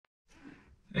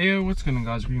Hey yo, what's going on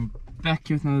guys? We're back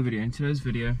here with another video. In today's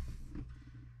video,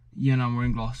 yeah, and I'm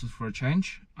wearing glasses for a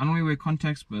change. I normally wear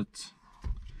contacts, but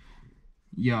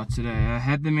yeah, today I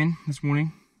had them in this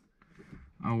morning.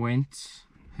 I went,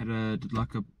 did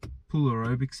like a pool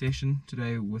aerobic session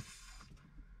today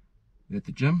at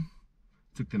the gym.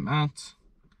 Took them out,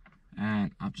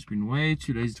 and I've just been way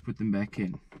too lazy to put them back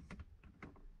in.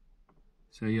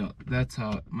 So yeah, that's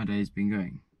how my day's been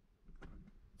going.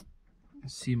 I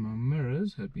see my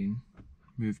mirrors have been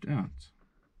moved out.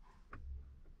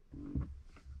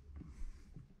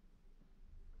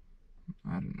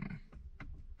 I don't know.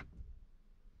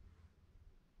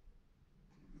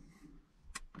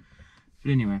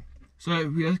 But anyway, so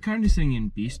we are currently sitting in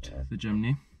Beast, the gym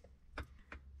now.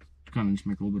 Kind of just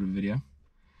make a little bit of a video.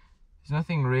 There's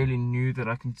nothing really new that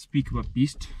I can speak about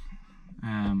Beast.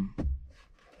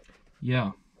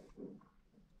 Yeah.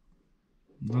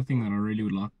 Nothing that I really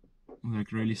would like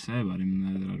really say about him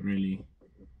though, that I really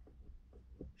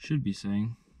should be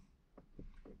saying,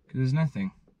 because there's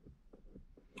nothing.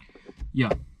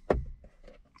 Yeah,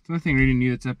 there's nothing really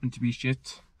new that's happened to Beast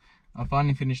yet. I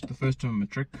finally finished the first term of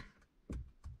matric.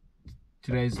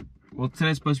 Today's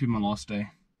supposed to be my last day.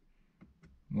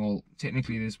 Well,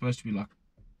 technically there's supposed to be like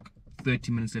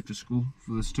 30 minutes left of school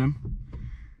for this term,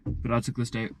 but I took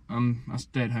this day. I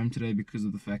stayed home today because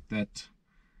of the fact that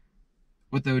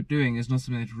what they were doing is not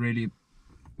something that really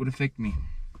would affect me,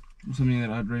 or something that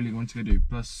I'd really want to go do,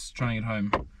 plus trying to get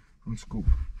home from school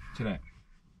today.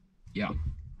 Yeah.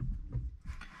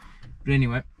 But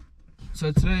anyway,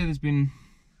 so today there's been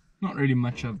not really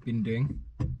much I've been doing.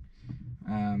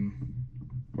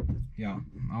 Yeah,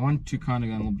 I want to kind of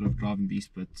go on a little bit of driving Beast,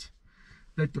 but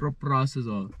petrol prices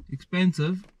are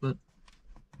expensive, but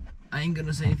I ain't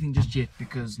gonna say anything just yet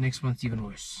because next month's even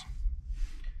worse.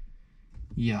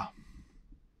 Yeah.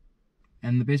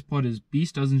 And the best part is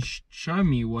Beast doesn't show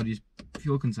me what his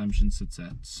fuel consumption sits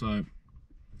at, so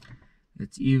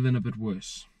it's even a bit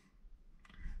worse.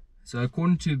 So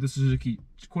according to Suzuki,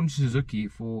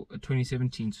 for a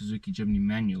 2017 Suzuki Jimny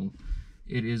manual,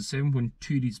 it is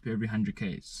 7.2 litres per every 100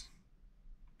 k's.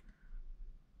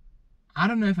 I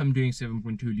don't know if I'm doing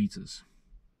 7.2 litres.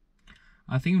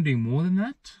 I think I'm doing more than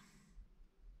that.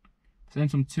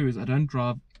 Same 2 is I don't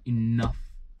drive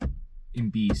enough in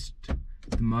Beast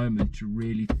at the moment to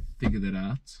really figure that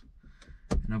out,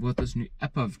 and I've got this new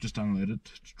app I've just downloaded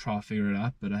to try to figure it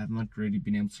out, but I have not really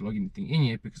been able to log anything in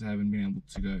yet because I haven't been able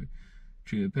to go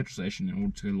to a petrol station in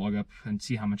order to log up and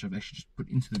see how much I've actually just put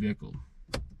into the vehicle.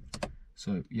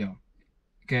 So yeah,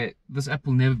 okay, this app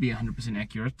will never be 100%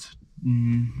 accurate.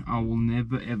 I will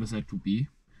never ever say it will be.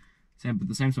 But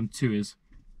the same 2 is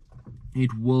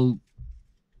it will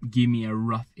give me a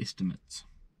rough estimate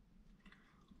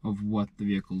of what the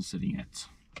vehicle is sitting at.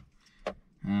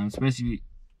 So basically,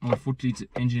 I'll have 40 litre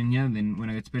engine in here, then when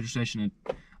I get to the petrol station,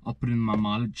 I'll put in my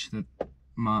mileage that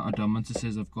my odometer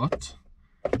says I've got,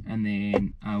 and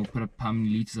then I'll put up how many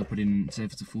litres I put in, say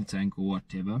if it's a full tank or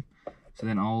whatever. So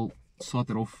then I'll start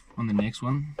that off on the next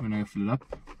one when I fill it up,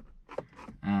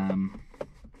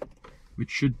 which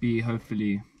should be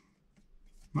hopefully,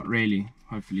 not really,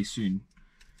 hopefully soon,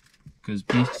 because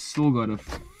Beast's still got a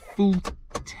full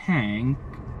tank,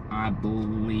 I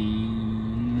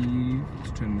believe.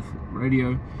 Let's turn off the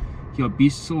radio. Yeah,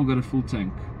 Beast still got a full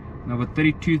tank. And I've got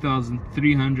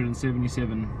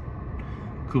 32,377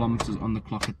 kilometers on the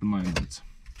clock at the moment.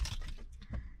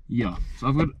 Yeah, so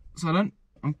I've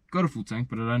got a full tank,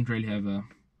 but I don't really have a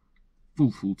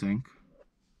full tank.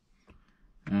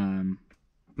 But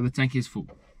the tank is full,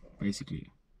 basically.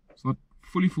 It's not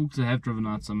fully full because I have driven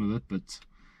out some of it, but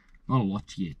not a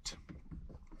lot yet.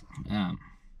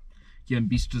 Yeah, and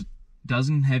Beast just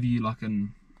doesn't have you like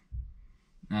an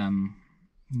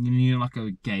like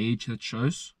a gauge that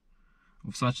shows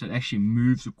of such that actually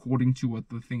moves according to what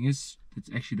the thing is. It's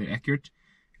actually that accurate.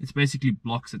 It's basically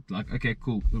blocks it, like, okay,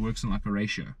 cool, it works on like a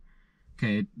ratio.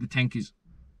 Okay, the tank is,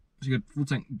 so you got full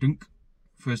tank, dunk,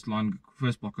 first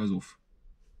block goes off,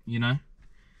 you know.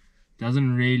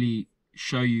 Doesn't really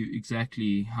show you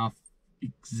exactly how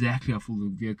full the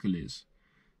vehicle is.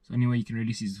 So anyway, you can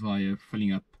really see is via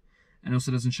filling up, and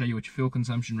also doesn't show you what your fuel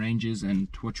consumption range is and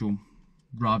what your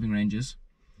driving range is.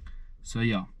 So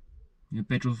yeah, your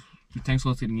tank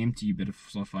starts getting empty, you better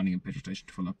start finding a petrol station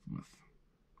to fill up with.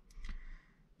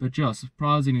 But yeah,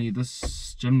 surprisingly,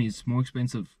 this Jimny is more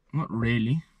expensive. Not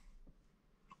really.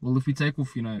 Well, if we take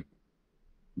off, you know,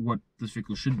 what this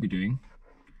vehicle should be doing,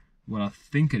 what I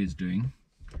think it is doing,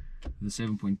 the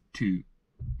 7.2,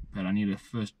 but I need to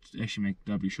first actually make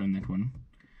W show on that one.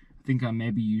 I think I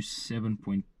maybe use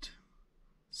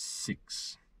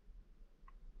 7.6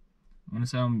 I want to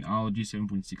say I'll do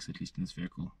 7.6 at least in this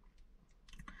vehicle.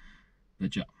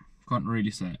 But yeah, can't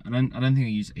really say. I don't think I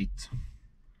use 8.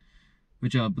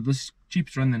 But yeah, but this is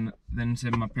cheaper run than say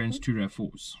my parents'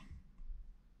 2RAV4s.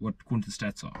 What according to the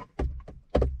stats are.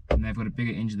 And they've got a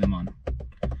bigger engine than mine.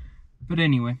 But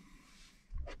anyway.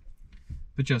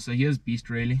 But yeah, so here's Beast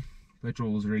really.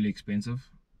 Petrol was really expensive.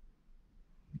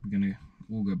 We're gonna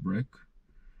all go broke.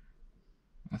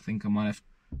 I think I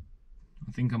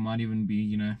might even be,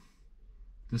 you know,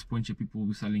 at this point your people will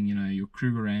be selling, you know, your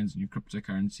Krugerrands and your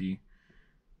cryptocurrency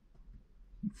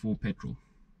for petrol,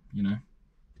 you know.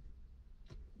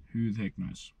 Who the heck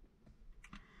knows?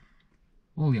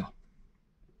 Well, yeah.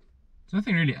 There's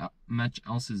nothing really much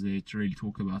else is there to really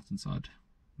talk about inside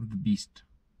of the Beast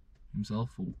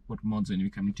himself, or what mods are going to be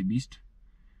coming to Beast.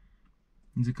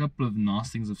 There's a couple of nice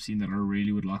things I've seen that I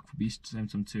really would like for Beast.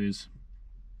 Samsung 2 is.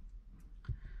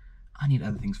 I need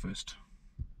other things first.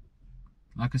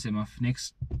 Like I said, my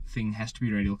next thing has to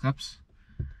be radial cups.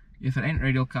 If it ain't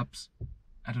radial cups,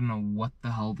 I don't know what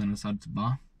the hell then I decided to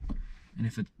buy. And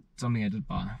if it's something I did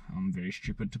buy, I'm very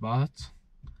stupid to buy it.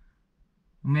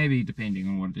 Maybe depending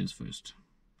on what it is first.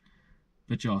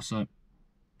 But yeah, so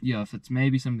yeah, if it's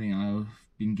maybe something I've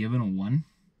been given or won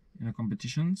in the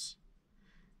competitions,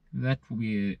 that will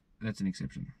be that's an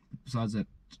exception. But besides that,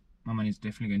 my money is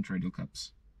definitely going to radial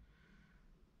cups.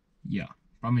 Yeah,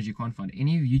 problem is you can't find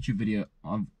any YouTube video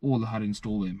of all how to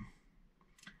install them.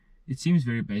 It seems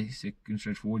very basic and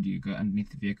straightforward. You go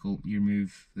underneath the vehicle, you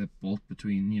remove the bolt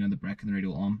between, you know, the bracket and the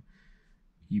radial arm.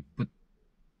 You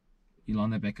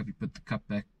line that back up, you put the cup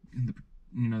back in the,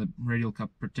 you know, the radial cup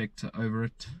protector over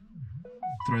it,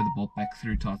 throw the bolt back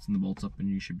through, tighten the bolts up, and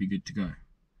you should be good to go.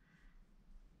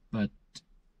 But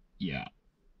yeah,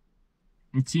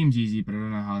 it seems easy, but I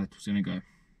don't know how that was going to go.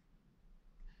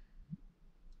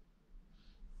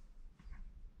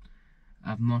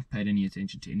 I've not paid any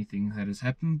attention to anything that has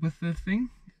happened with the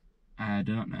thing. I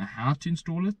do not know how to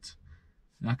install it.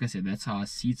 Like I said, that's how I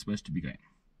see it's supposed to be going.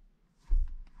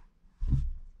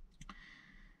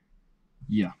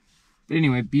 Yeah. But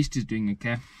anyway, Beast is doing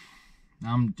okay.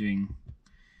 I'm doing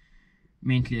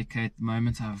mentally okay at the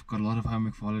moment. I've got a lot of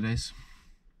homework for holidays,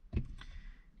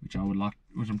 which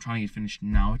I'm trying to get finished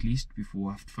now at least, before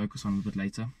I have to focus on a bit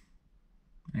later.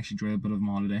 I actually enjoy a bit of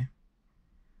my holiday.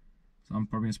 So I'm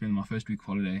probably going to spend my first week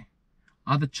holiday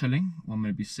either chilling, or I'm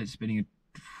going to be spending it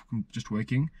just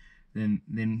working.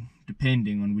 Then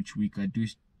depending on which week I do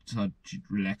decide to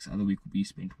relax, the other week will be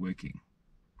spent working.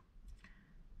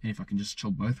 And if I can just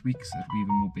chill both weeks, that would be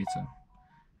even more better.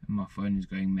 And my phone is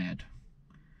going mad.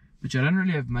 But yeah, I don't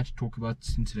really have much to talk about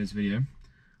in today's video.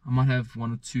 I might have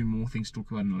 1 or 2 more things to talk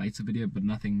about in a later video, but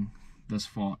nothing thus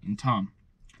far in time.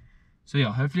 So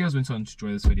yeah, hopefully you guys went on to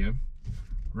enjoy this video.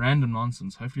 Random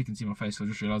nonsense. Hopefully you can see my face. I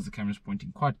just realized the camera is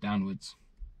pointing quite downwards.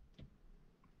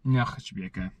 Yeah, it should be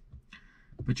okay.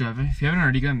 But yeah, if you haven't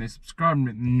already gone there, subscribe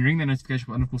and ring that notification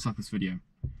button, of course, like this video.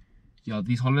 Yeah,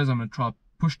 these holidays I'm going to try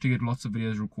push to get lots of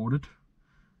videos recorded.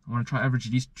 I want to try average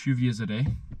at least 2 videos a day,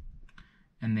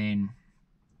 and then,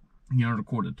 you know,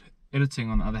 recorded. Editing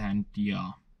on the other hand,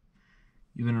 yeah,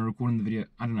 you're going to record in the video,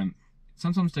 I don't know, it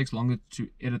sometimes takes longer to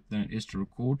edit than it is to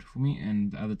record for me,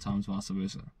 and other times vice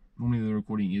versa. Normally the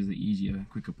recording is the easier,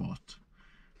 quicker part.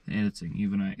 The editing,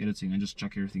 even editing, I just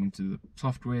chuck everything into the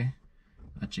software,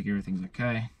 I check everything's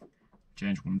okay,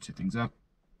 change 1 or 2 things up,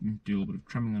 do a little bit of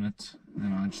trimming on it, and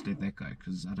then I just let that go,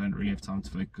 because I don't really have time to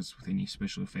focus with any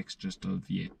special effects just of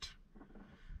yet.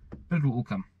 But it will all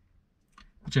come.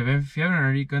 But yeah, if you haven't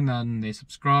already, go down there,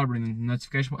 subscribe, ring the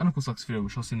notification button, and of course like this video,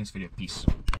 which I'll see in this video. Peace.